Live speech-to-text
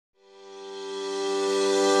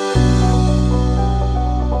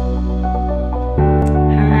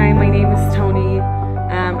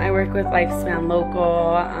with Lifespan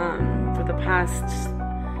Local for the past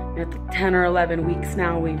 10 or 11 weeks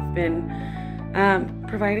now. We've been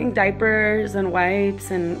providing diapers and wipes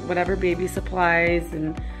and whatever baby supplies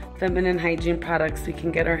and feminine hygiene products we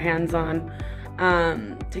can get our hands on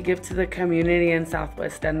to give to the community in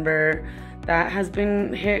Southwest Denver that has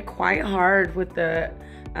been hit quite hard with the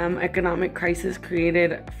economic crisis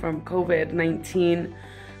created from COVID-19.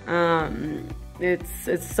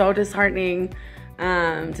 It's so disheartening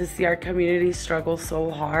to see our community struggle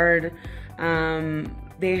so hard.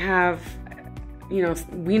 They have,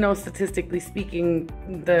 we know statistically speaking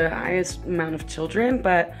the highest amount of children,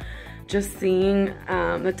 but just seeing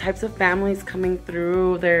the types of families coming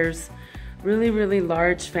through, there's really, really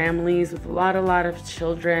large families with a lot of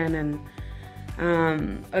children, and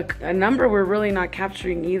a number we're really not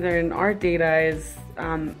capturing either in our data is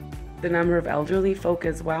the number of elderly folk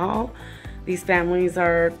as well. These families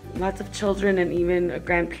are lots of children and even a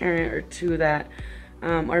grandparent or two that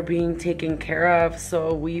are being taken care of.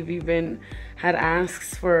 So we've even had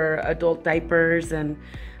asks for adult diapers, and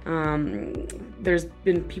there's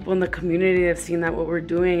been people in the community that have seen that what we're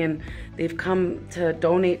doing, and they've come to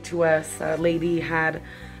donate to us. A lady had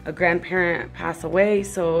a grandparent pass away,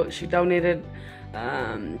 so she donated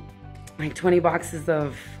like 20 boxes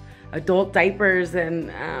of adult diapers, and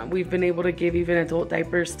we've been able to give even adult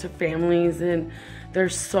diapers to families, and they're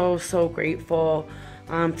so grateful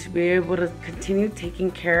to be able to continue taking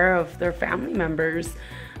care of their family members,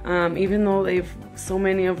 even though so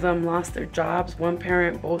many of them lost their jobs, one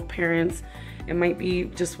parent, both parents. It might be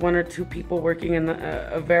just one or two people working in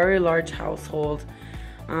a very large household,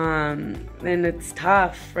 and it's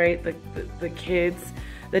tough, right? The kids,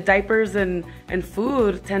 the diapers and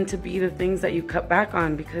food tend to be the things that you cut back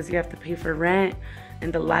on because you have to pay for rent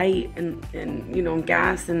and the light and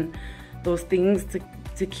gas and those things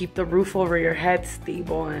to keep the roof over your head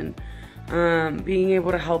stable. And being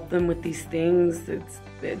able to help them with these things, it's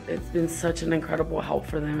been such an incredible help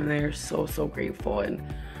for them, and they're so grateful. And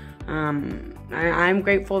I'm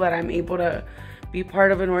grateful that I'm able to be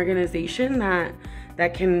part of an organization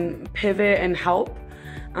that can pivot and help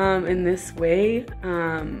in this way,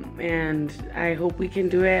 and I hope we can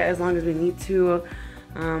do it as long as we need to.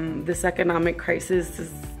 This economic crisis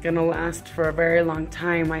is gonna last for a very long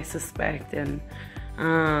time, I suspect, and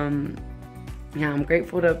I'm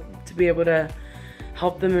grateful to be able to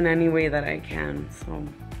help them in any way that I can. So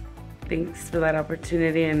thanks for that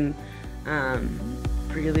opportunity, and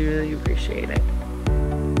really appreciate it.